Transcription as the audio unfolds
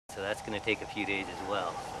So that's going to take a few days as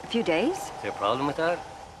well. A few days? Is there a problem with that?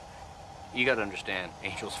 You gotta understand,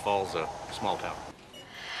 Angels Falls a small town.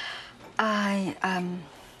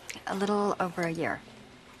 A little over a year.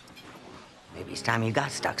 Maybe it's time you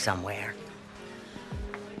got stuck somewhere.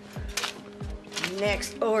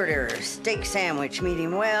 Next order, steak sandwich,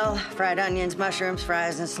 medium well, fried onions, mushrooms,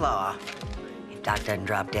 fries, and slaw. If Doc doesn't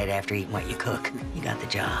drop dead after eating what you cook, you got the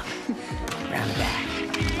job. Round the back.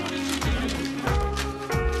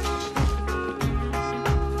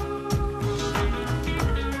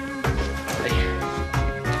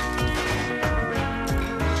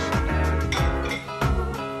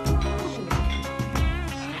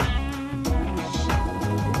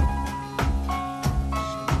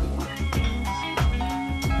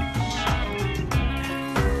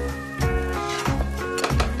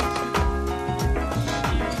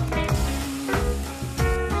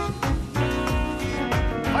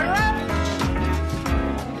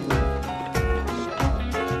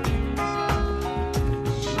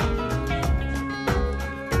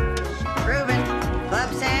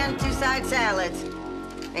 Salads.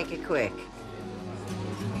 Make it quick.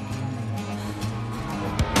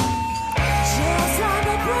 Just like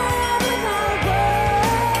a prayer without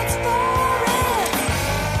words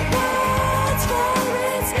for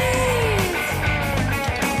its needs.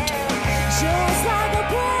 Just like a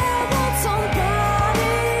prayer wants somebody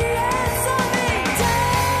answering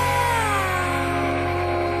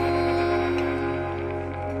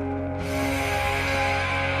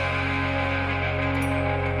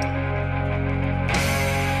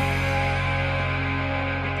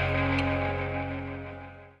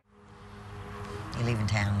You leaving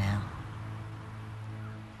town now?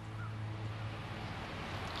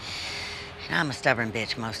 I'm a stubborn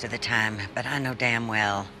bitch most of the time, but I know damn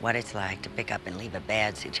well what it's like to pick up and leave a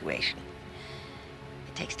bad situation.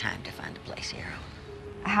 It takes time to find a place of your own.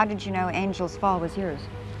 How did you know Angel's Fall was yours?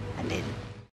 I didn't.